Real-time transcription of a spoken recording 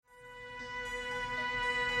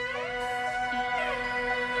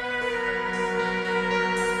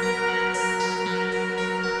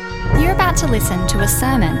about to listen to a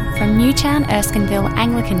sermon from Newtown Erskineville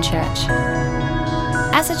Anglican Church.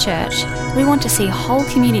 As a church, we want to see whole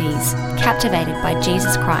communities captivated by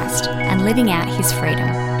Jesus Christ and living out his freedom.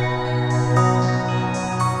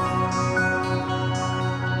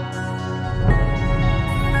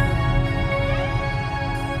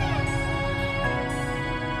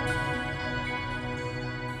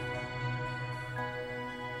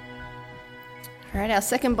 All right, our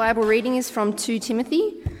second Bible reading is from 2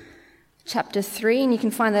 Timothy, chapter 3, and you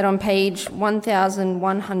can find that on page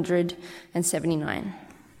 1179.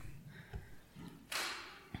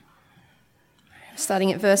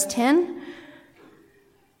 Starting at verse 10.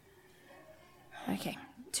 Okay,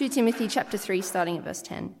 2 Timothy chapter 3, starting at verse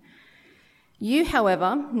 10. You,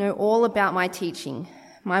 however, know all about my teaching,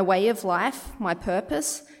 my way of life, my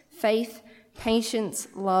purpose, faith, patience,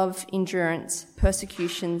 love, endurance,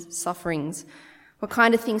 persecutions, sufferings, what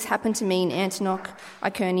kind of things happened to me in Antioch,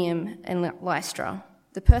 Iconium, and Lystra,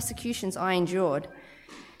 the persecutions I endured,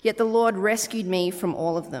 yet the Lord rescued me from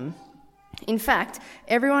all of them. In fact,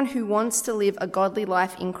 everyone who wants to live a godly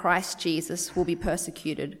life in Christ Jesus will be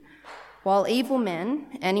persecuted, while evil men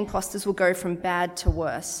and impostors will go from bad to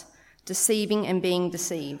worse, deceiving and being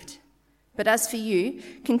deceived. But as for you,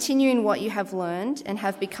 continue in what you have learned and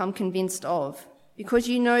have become convinced of, because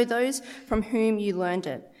you know those from whom you learned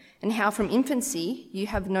it, and how from infancy you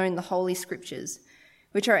have known the Holy Scriptures,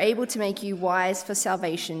 which are able to make you wise for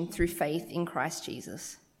salvation through faith in Christ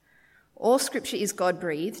Jesus. All Scripture is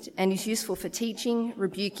God-breathed and is useful for teaching,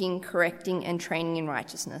 rebuking, correcting, and training in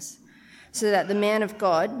righteousness, so that the man of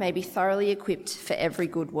God may be thoroughly equipped for every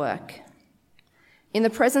good work. In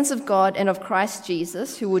the presence of God and of Christ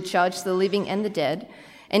Jesus, who will judge the living and the dead,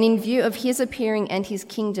 and in view of his appearing and his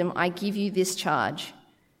kingdom, I give you this charge.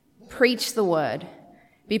 Preach the word.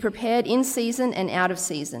 Be prepared in season and out of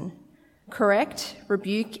season. Correct,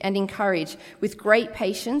 rebuke, and encourage with great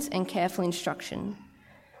patience and careful instruction.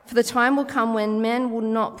 For the time will come when men will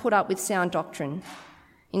not put up with sound doctrine.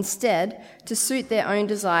 Instead, to suit their own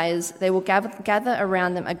desires, they will gather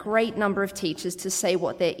around them a great number of teachers to say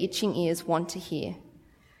what their itching ears want to hear.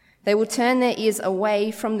 They will turn their ears away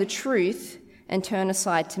from the truth and turn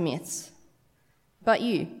aside to myths. But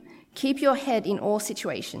you, keep your head in all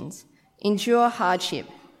situations, endure hardship,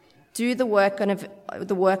 do the work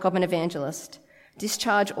of an evangelist,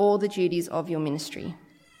 discharge all the duties of your ministry.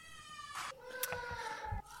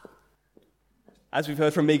 As we've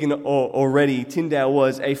heard from Megan already, Tyndale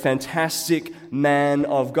was a fantastic man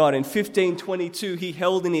of God. In 1522, he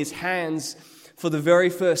held in his hands for the very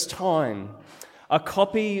first time a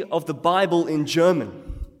copy of the Bible in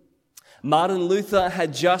German. Martin Luther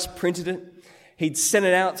had just printed it. He'd sent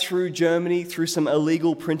it out through Germany, through some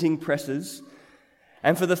illegal printing presses.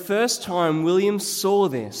 And for the first time, William saw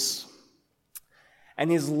this, and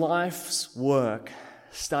his life's work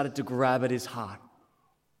started to grab at his heart.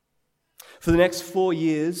 For the next 4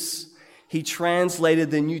 years, he translated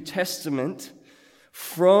the New Testament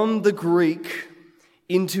from the Greek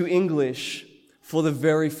into English for the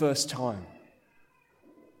very first time.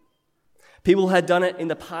 People had done it in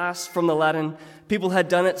the past from the Latin. People had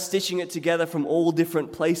done it stitching it together from all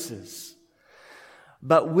different places.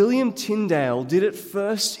 But William Tyndale did it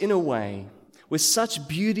first in a way with such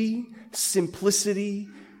beauty, simplicity,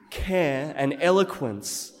 care, and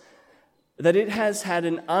eloquence that it has had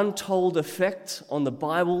an untold effect on the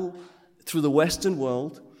Bible through the Western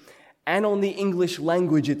world and on the English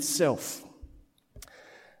language itself.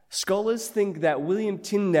 Scholars think that William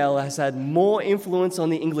Tyndale has had more influence on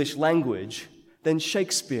the English language than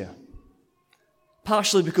Shakespeare,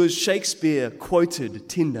 partially because Shakespeare quoted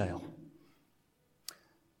Tyndale.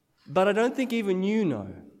 But I don't think even you know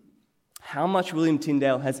how much William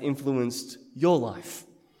Tyndale has influenced your life.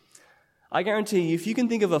 I guarantee you, if you can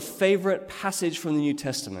think of a favorite passage from the New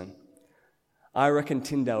Testament, I reckon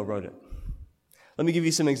Tyndale wrote it. Let me give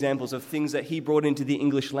you some examples of things that he brought into the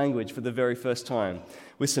English language for the very first time,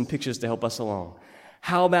 with some pictures to help us along.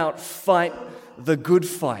 How about fight the good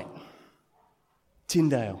fight?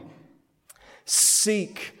 Tyndale.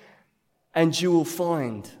 Seek and you will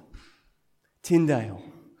find. Tyndale.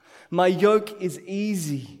 My yoke is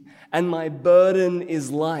easy and my burden is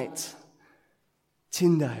light.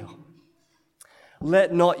 Tyndale.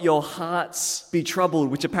 Let not your hearts be troubled,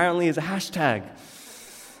 which apparently is a hashtag.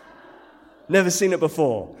 Never seen it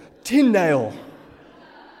before. Tyndale.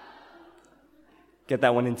 Get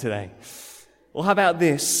that one in today. Well, how about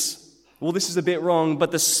this? Well, this is a bit wrong,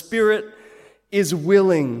 but the spirit is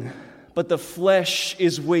willing, but the flesh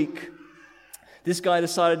is weak. This guy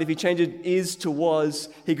decided if he changed is to was,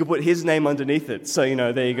 he could put his name underneath it. So,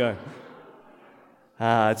 there you go.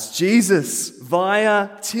 It's Jesus via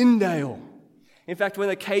Tyndale. In fact, when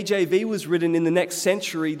the KJV was written in the next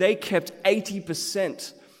century, they kept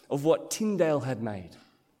 80% of what Tyndale had made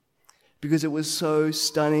because it was so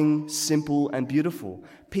stunning, simple, and beautiful.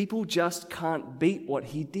 People just can't beat what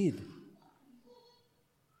he did.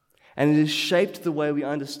 And it has shaped the way we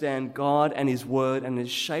understand God and His Word, and it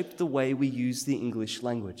has shaped the way we use the English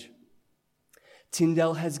language.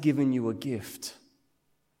 Tyndale has given you a gift.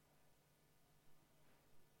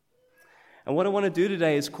 And what I want to do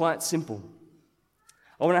today is quite simple.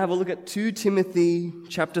 I want to have a look at 2 Timothy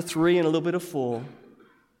chapter 3 and a little bit of 4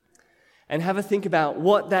 and have a think about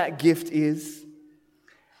what that gift is,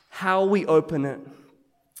 how we open it,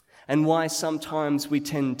 and why sometimes we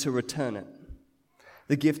tend to return it.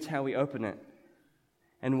 The gift, how we open it,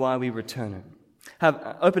 and why we return it.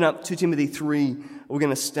 Open up 2 Timothy 3. We're going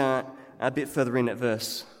to start a bit further in at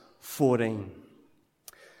verse 14.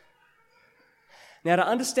 Now, to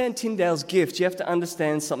understand Tyndale's gift, you have to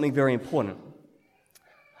understand something very important.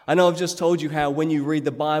 I know I've just told you how when you read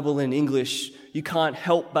the Bible in English, you can't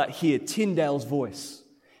help but hear Tyndale's voice,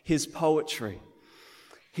 his poetry,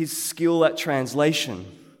 his skill at translation.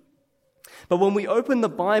 But when we open the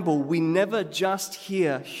Bible, we never just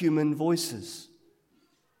hear human voices.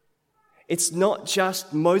 It's not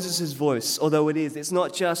just Moses' voice, although it is. It's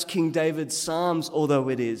not just King David's Psalms, although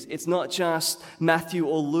it is. It's not just Matthew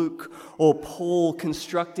or Luke or Paul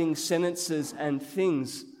constructing sentences and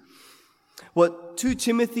things. What 2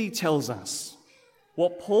 Timothy tells us,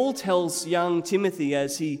 what Paul tells young Timothy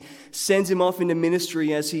as he sends him off into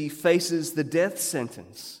ministry, as he faces the death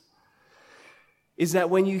sentence, is that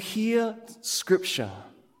when you hear Scripture,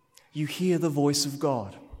 you hear the voice of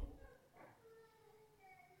God.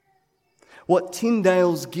 What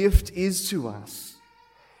Tyndale's gift is to us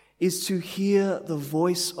is to hear the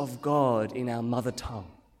voice of God in our mother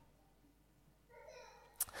tongue.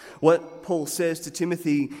 What Paul says to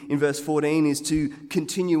Timothy in verse 14 is to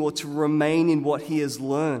continue or to remain in what he has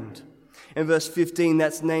learned. In verse 15,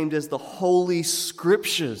 that's named as the Holy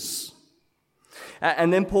Scriptures.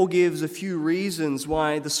 And then Paul gives a few reasons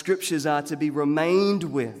why the Scriptures are to be remained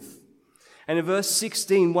with. And in verse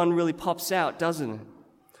 16, one really pops out, doesn't it?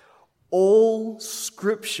 All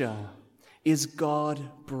Scripture is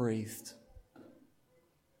God-breathed.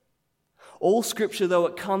 All Scripture, though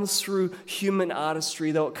it comes through human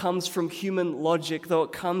artistry, though it comes from human logic, though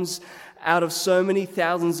it comes out of so many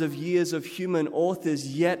thousands of years of human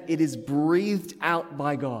authors, yet it is breathed out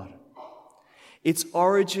by God. Its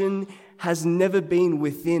origin has never been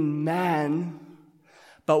within man,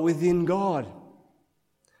 but within God.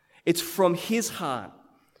 It's from His heart,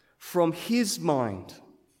 from His mind.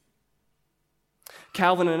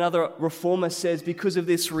 Calvin, another reformer, says, because of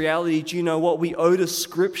this reality, do you know what? We owe to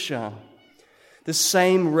Scripture the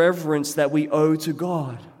same reverence that we owe to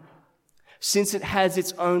God, since it has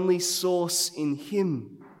its only source in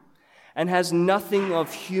Him and has nothing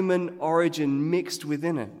of human origin mixed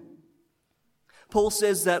within it. Paul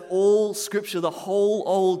says that all Scripture, the whole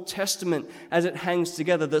Old Testament as it hangs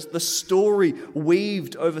together, the story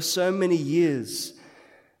weaved over so many years,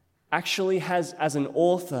 actually has as an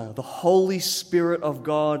author the Holy Spirit of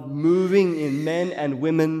God moving in men and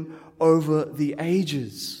women over the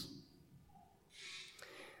ages.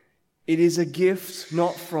 It is a gift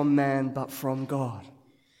not from man but from God.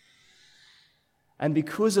 And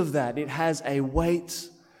because of that, it has a weight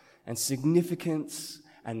and significance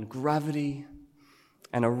and gravity,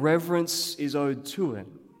 and a reverence is owed to it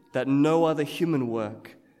that no other human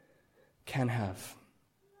work can have.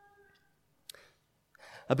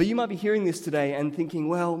 But you might be hearing this today and thinking,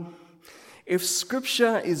 well, if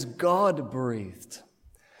Scripture is God-breathed,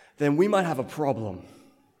 then we might have a problem.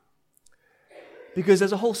 Because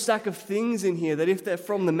there's a whole stack of things in here that if they're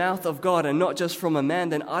from the mouth of God and not just from a man,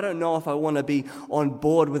 then I don't know if I want to be on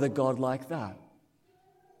board with a God like that.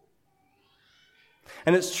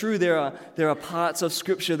 And it's true, there are parts of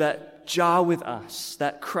Scripture that jar with us,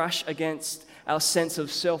 that crash against our sense of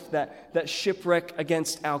self, that shipwreck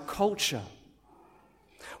against our culture.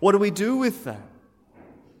 What do we do with that?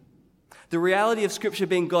 The reality of Scripture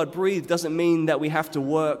being God-breathed doesn't mean that we have to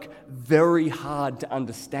work very hard to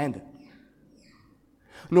understand it.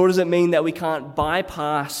 Nor does it mean that we can't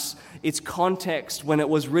bypass its context when it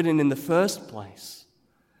was written in the first place.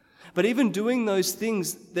 But even doing those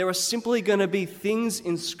things, there are simply going to be things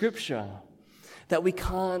in Scripture that we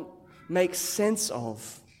can't make sense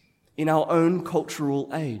of in our own cultural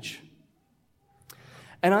age.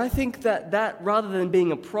 And I think that rather than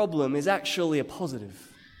being a problem, is actually a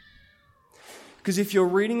positive. Because if you're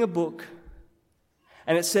reading a book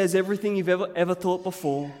and it says everything you've ever thought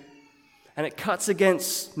before, and it cuts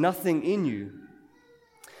against nothing in you,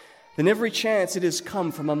 then every chance it has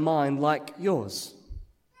come from a mind like yours.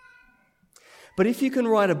 But if you can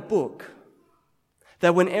write a book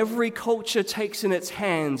that when every culture takes in its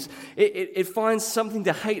hands, it finds something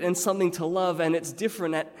to hate and something to love, and it's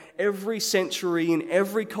different at every century, in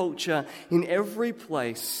every culture, in every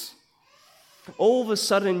place, all of a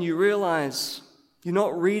sudden you realize you're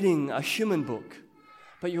not reading a human book,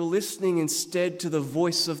 but you're listening instead to the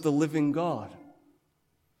voice of the living God.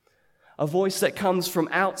 A voice that comes from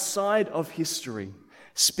outside of history,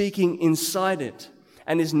 speaking inside it,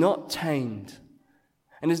 and is not tamed,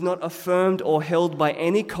 and is not affirmed or held by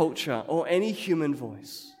any culture or any human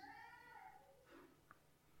voice.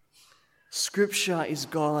 Scripture is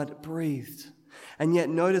God-breathed. And yet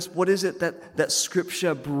notice, what is it that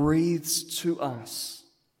Scripture breathes to us?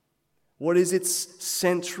 What is its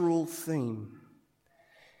central theme?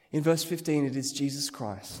 In verse 15, it is Jesus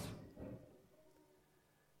Christ.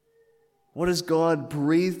 What does God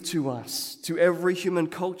breathe to us, to every human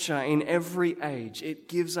culture in every age? It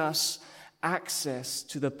gives us access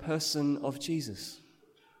to the person of Jesus.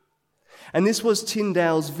 And this was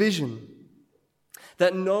Tyndale's vision,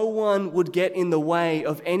 that no one would get in the way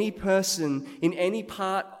of any person in any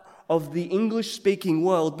part of the English-speaking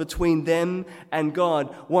world between them and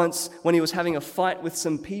God. Once, when he was having a fight with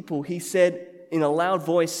some people, he said in a loud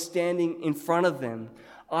voice standing in front of them,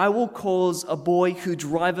 "I will cause a boy who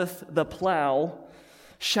driveth the plough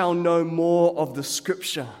shall know more of the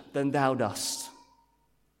Scripture than thou dost."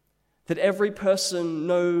 That every person,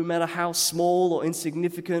 no matter how small or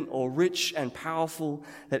insignificant or rich and powerful,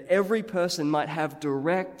 that every person might have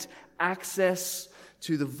direct access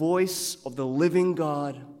to the voice of the living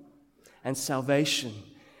God and salvation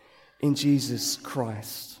in Jesus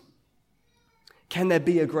Christ. Can there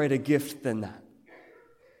be a greater gift than that?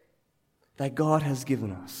 That God has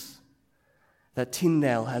given us, that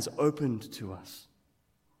Tyndale has opened to us.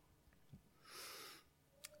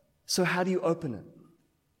 So how do you open it?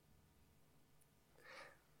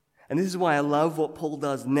 And this is why I love what Paul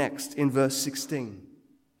does next in verse 16.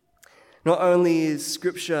 Not only is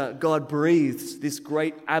Scripture God-breathed, this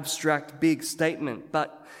great abstract big statement,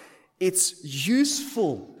 but it's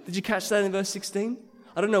useful. Did you catch that in verse 16?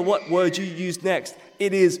 I don't know what word you used next.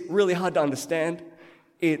 It is really hard to understand.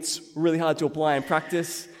 It's really hard to apply and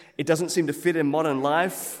practice. It doesn't seem to fit in modern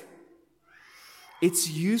life. It's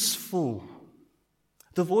useful.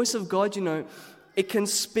 The voice of God, it can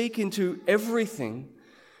speak into everything,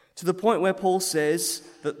 to the point where Paul says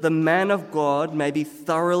that the man of God may be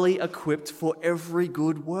thoroughly equipped for every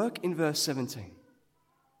good work in verse 17.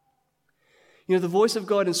 The voice of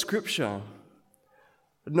God in Scripture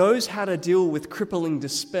knows how to deal with crippling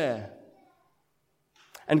despair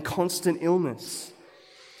and constant illness.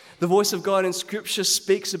 The voice of God in Scripture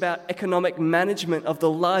speaks about economic management of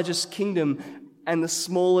the largest kingdom and the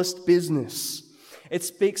smallest business. It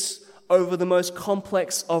speaks over the most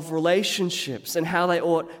complex of relationships and how they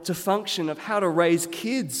ought to function, of how to raise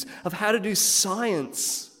kids, of how to do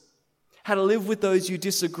science, how to live with those you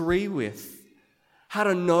disagree with, how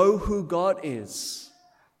to know who God is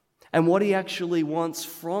and what He actually wants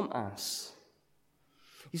from us.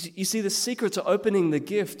 You see, the secret to opening the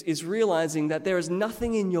gift is realizing that there is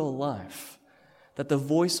nothing in your life that the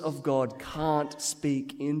voice of God can't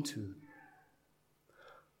speak into.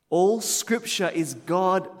 All Scripture is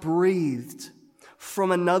God-breathed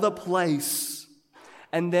from another place,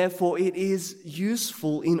 and therefore it is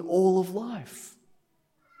useful in all of life.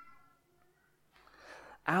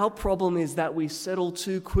 Our problem is that we settle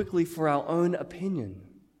too quickly for our own opinion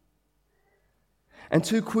and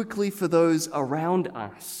too quickly for those around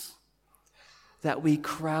us, that we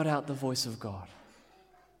crowd out the voice of God.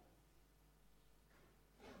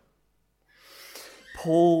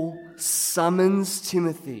 Paul summons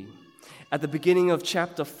Timothy at the beginning of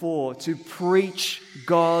chapter 4 to preach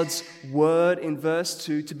God's word in verse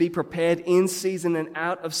 2, to be prepared in season and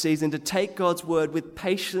out of season, to take God's word with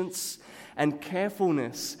patience and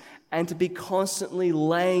carefulness, and to be constantly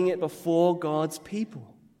laying it before God's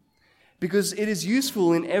people, because it is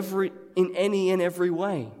useful in any and every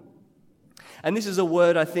way. And this is a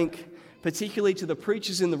word, I think, particularly to the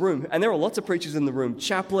preachers in the room. And there are lots of preachers in the room.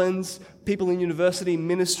 Chaplains, people in university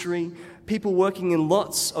ministry, people working in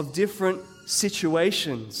lots of different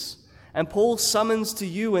situations. And Paul summons to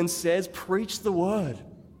you and says, preach the word.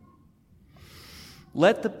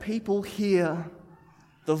 Let the people hear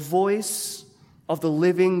the voice of the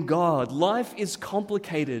living God. Life is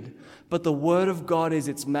complicated, but the word of God is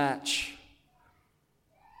its match.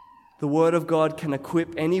 The word of God can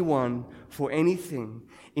equip anyone for anything,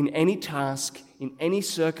 in any task, in any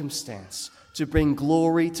circumstance, to bring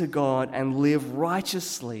glory to God and live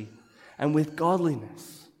righteously and with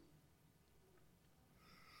godliness.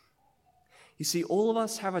 You see, all of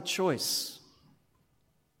us have a choice.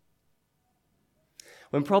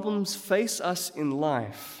 When problems face us in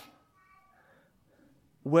life,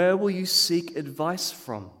 where will you seek advice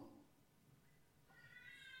from?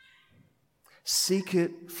 Seek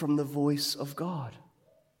it from the voice of God.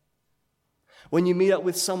 When you meet up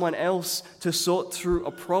with someone else to sort through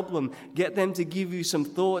a problem, get them to give you some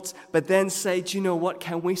thoughts, but then say, do you know what?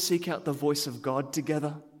 Can we seek out the voice of God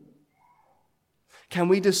together? Can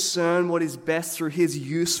we discern what is best through His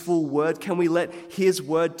useful word? Can we let His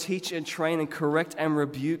word teach and train and correct and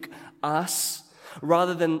rebuke us?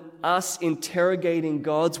 Rather than us interrogating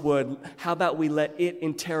God's word, how about we let it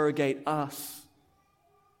interrogate us?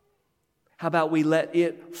 How about we let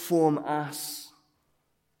it form us?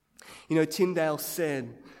 You know, Tyndale said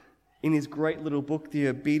in his great little book, The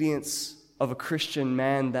Obedience of a Christian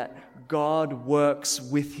Man, that God works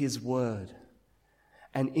with His word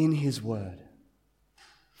and in His word.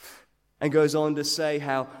 And goes on to say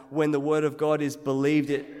how when the word of God is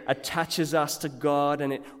believed, it attaches us to God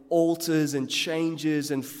and it alters and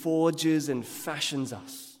changes and forges and fashions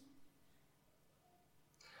us,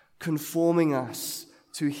 conforming us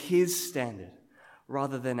to His standard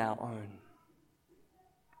rather than our own.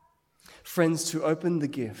 Friends, to open the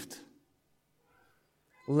gift,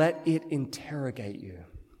 let it interrogate you.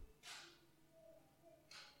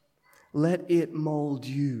 Let it mold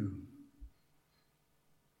you,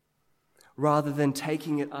 rather than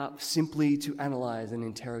taking it up simply to analyze and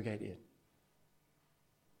interrogate it.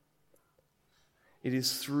 It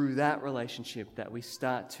is through that relationship that we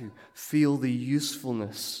start to feel the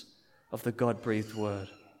usefulness of the God-breathed word.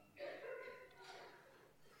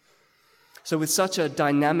 So with such a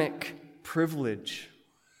dynamic privilege,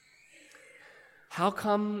 how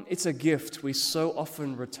come it's a gift we so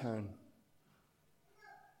often return?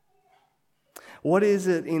 What is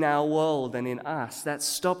it in our world and in us that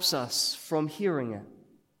stops us from hearing it?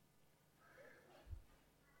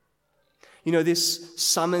 You know, this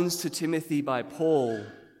summons to Timothy by Paul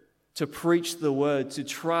to preach the word, to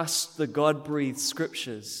trust the God-breathed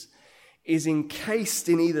scriptures, is encased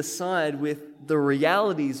in either side with the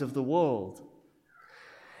realities of the world.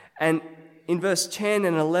 And in verse 10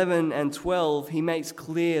 and 11 and 12, he makes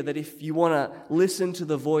clear that if you want to listen to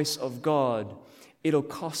the voice of God, it'll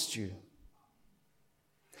cost you.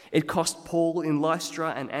 It cost Paul in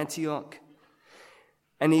Lystra and Antioch.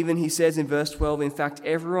 And even he says in verse 12, in fact,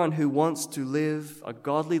 everyone who wants to live a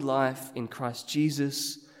godly life in Christ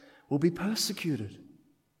Jesus will be persecuted.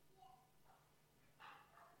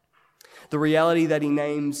 The reality that he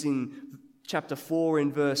names in chapter 4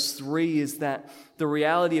 in verse 3 is that the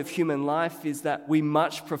reality of human life is that we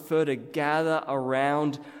much prefer to gather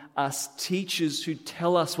around us teachers who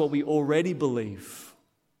tell us what we already believe,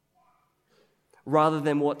 rather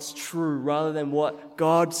than what's true, rather than what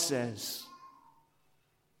God says,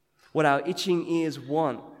 what our itching ears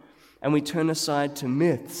want, and we turn aside to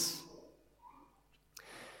myths.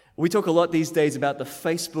 We talk a lot these days about the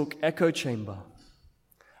Facebook echo chamber,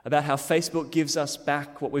 about how Facebook gives us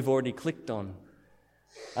back what we've already clicked on.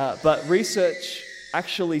 But research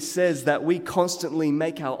actually says that we constantly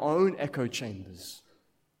make our own echo chambers,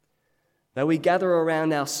 that we gather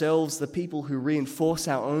around ourselves the people who reinforce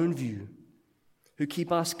our own view, who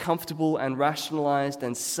keep us comfortable and rationalized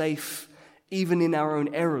and safe, even in our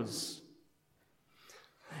own errors.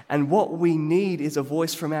 And what we need is a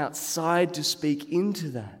voice from outside to speak into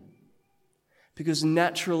that, because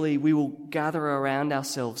naturally we will gather around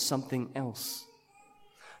ourselves something else.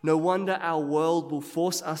 No wonder our world will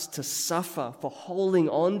force us to suffer for holding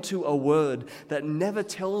on to a word that never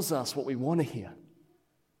tells us what we want to hear,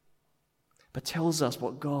 but tells us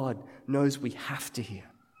what God knows we have to hear.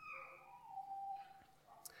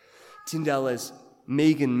 Tyndale, as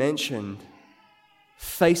Megan mentioned,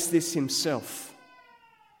 faced this himself.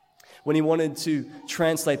 When he wanted to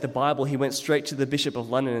translate the Bible, he went straight to the Bishop of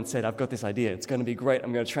London and said, I've got this idea. It's going to be great.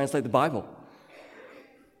 I'm going to translate the Bible.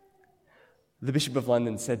 The Bishop of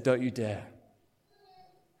London said, don't you dare.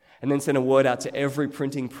 And then sent a word out to every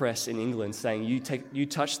printing press in England saying, you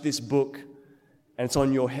touch this book and it's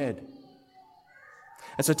on your head.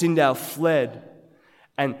 And so Tyndale fled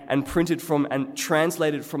and printed from and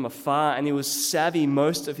translated from afar, and he was savvy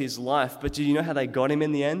most of his life. But do you know how they got him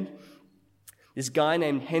in the end? This guy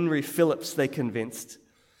named Henry Phillips, they convinced.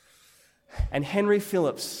 And Henry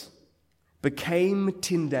Phillips became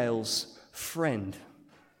Tyndale's friend.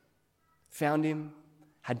 Found him,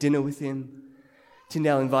 had dinner with him.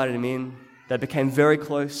 Tyndale invited him in. They became very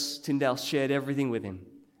close. Tyndale shared everything with him.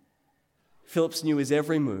 Phillips knew his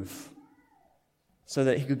every move so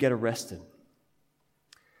that he could get arrested.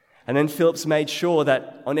 And then Phillips made sure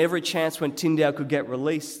that on every chance when Tyndale could get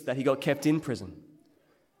released, that he got kept in prison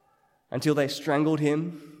until they strangled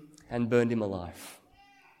him and burned him alive.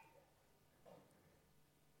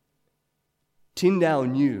 Tyndale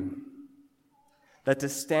knew that to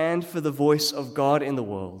stand for the voice of God in the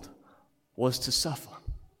world was to suffer.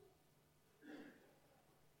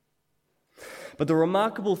 But the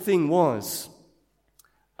remarkable thing was,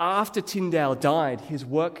 after Tyndale died, his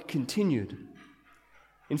work continued.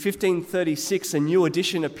 In 1536, a new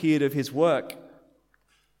edition appeared of his work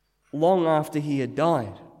long after he had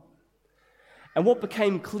died. And what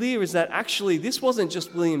became clear is that actually this wasn't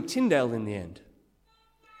just William Tyndale in the end.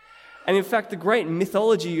 And in fact, the great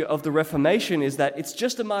mythology of the Reformation is that it's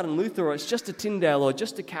just a Martin Luther, or it's just a Tyndale, or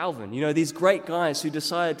just a Calvin. You know, these great guys who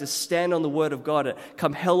decided to stand on the word of God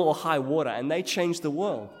come hell or high water, and they changed the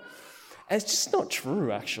world. And it's just not true,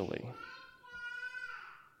 actually.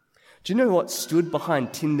 Do you know what stood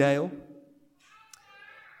behind Tyndale?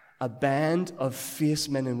 A band of fierce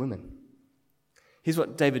men and women. Here's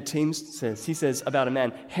what David Teems says. He says about a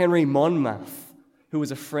man, Henry Monmouth, who was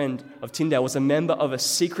a friend of Tyndale, was a member of a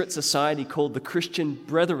secret society called the Christian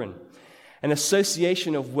Brethren, an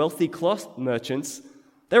association of wealthy cloth merchants.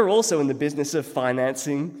 They were also in the business of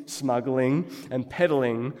financing, smuggling, and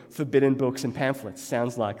peddling forbidden books and pamphlets.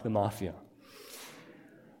 Sounds like the mafia.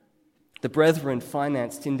 The Brethren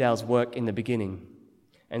financed Tyndale's work in the beginning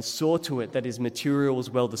and saw to it that his material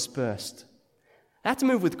was well dispersed. They had to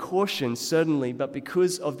move with caution, certainly, but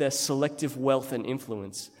because of their selective wealth and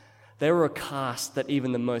influence, they were a caste that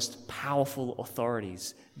even the most powerful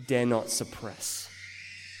authorities dare not suppress.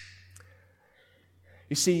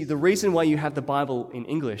 You see, the reason why you have the Bible in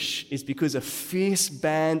English is because a fierce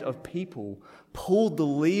band of people pulled the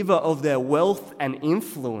lever of their wealth and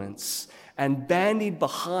influence and bandied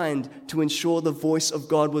behind to ensure the voice of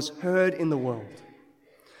God was heard in the world.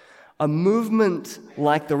 A movement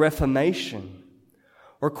like the Reformation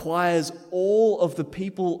requires all of the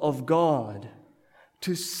people of God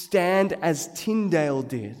to stand as Tyndale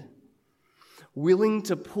did, willing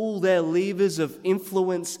to pull their levers of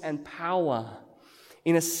influence and power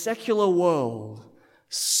in a secular world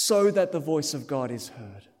so that the voice of God is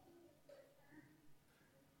heard.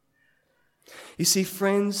 You see,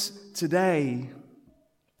 friends, today,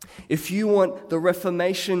 if you want the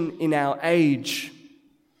Reformation in our age,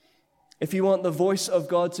 if you want the voice of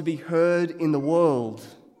God to be heard in the world,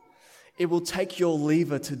 it will take your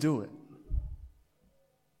lever to do it.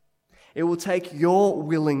 It will take your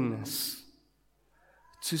willingness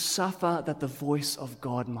to suffer that the voice of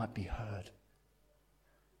God might be heard,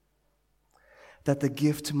 that the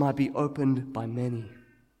gift might be opened by many.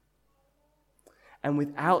 And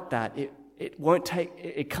without that,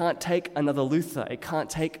 it can't take another Luther, it can't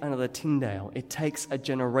take another Tyndale. It takes a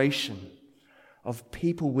generation of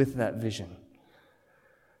people with that vision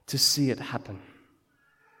to see it happen.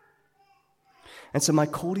 And so my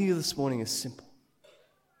call to you this morning is simple.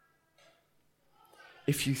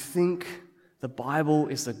 If you think the Bible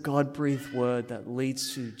is the God-breathed word that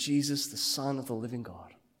leads to Jesus, the Son of the living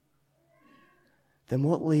God, then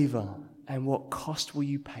what lever and what cost will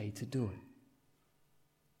you pay to do it?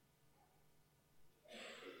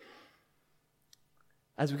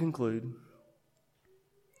 As we conclude,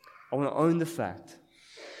 I want to own the fact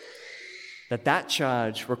that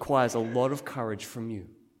charge requires a lot of courage from you.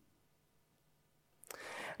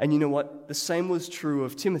 And you know what? The same was true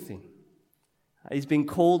of Timothy. He's been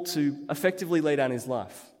called to effectively lay down his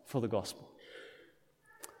life for the gospel.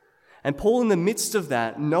 And Paul, in the midst of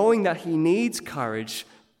that, knowing that he needs courage,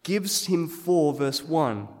 gives him 4, verse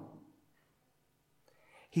 1.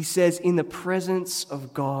 He says, in the presence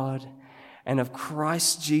of God and of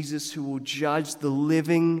Christ Jesus, who will judge the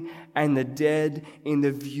living and the dead in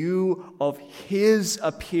the view of his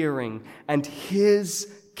appearing and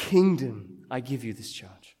his kingdom, I give you this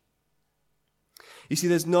charge. You see,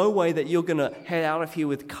 there's no way that you're going to head out of here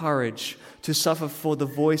with courage to suffer for the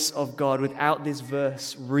voice of God without this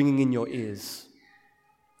verse ringing in your ears.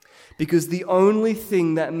 Because the only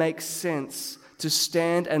thing that makes sense to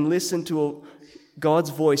stand and listen to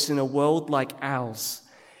God's voice in a world like ours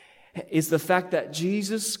is the fact that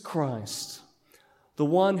Jesus Christ, the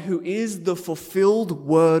one who is the fulfilled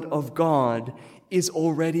word of God, is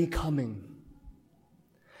already coming.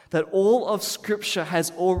 That all of Scripture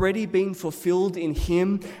has already been fulfilled in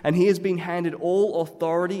him, and he has been handed all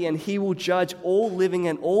authority, and he will judge all living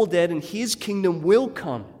and all dead, and his kingdom will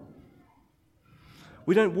come.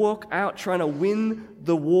 We don't walk out trying to win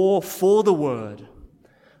the war for the word.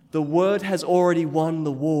 The word has already won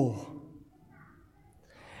the war.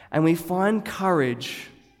 And we find courage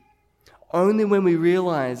only when we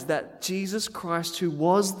realize that Jesus Christ, who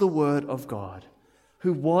was the Word of God,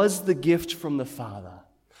 who was the gift from the Father,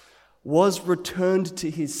 was returned to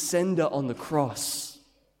his sender on the cross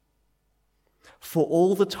for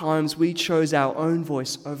all the times we chose our own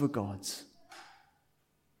voice over God's.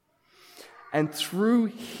 And through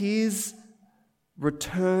his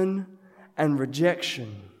return and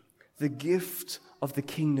rejection, the gift of the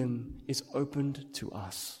kingdom is opened to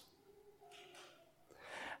us.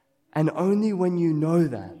 And only when you know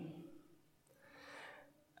that,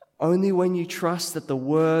 only when you trust that the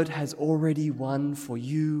word has already won for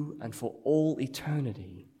you and for all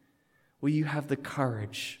eternity, will you have the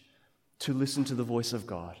courage to listen to the voice of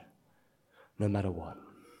God, no matter what.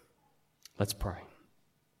 Let's pray.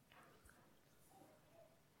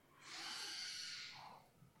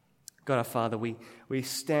 God our Father, we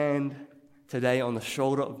stand today on the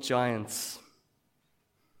shoulder of giants,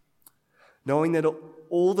 knowing that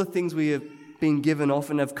all the things we have been given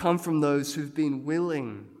often have come from those who've been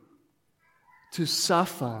willing to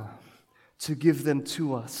suffer, to give them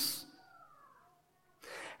to us.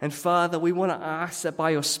 And Father, we want to ask that by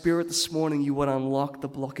your Spirit this morning, you would unlock the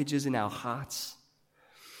blockages in our hearts,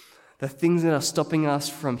 the things that are stopping us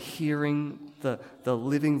from hearing the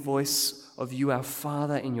living voice of you, our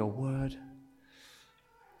Father, in your word.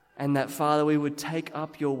 And that, Father, we would take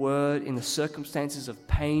up your word in the circumstances of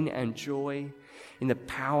pain and joy, in the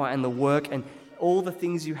power and the work and all the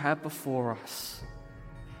things you have before us.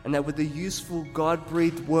 And that with the useful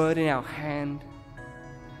God-breathed word in our hand,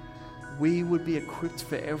 we would be equipped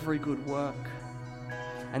for every good work.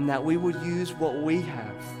 And that we would use what we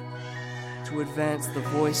have to advance the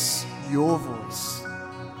voice, your voice,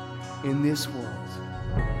 in this world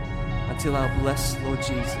until our blessed Lord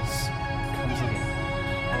Jesus comes again.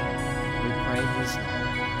 We pray in his name.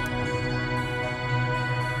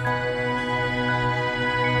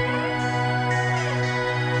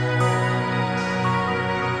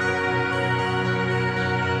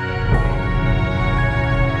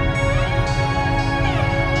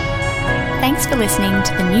 Thanks for listening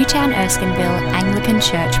to the Newtown Erskineville Anglican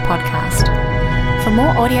Church podcast. For more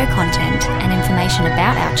audio content and information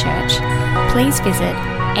about our church, please visit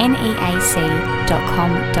neac.com.au.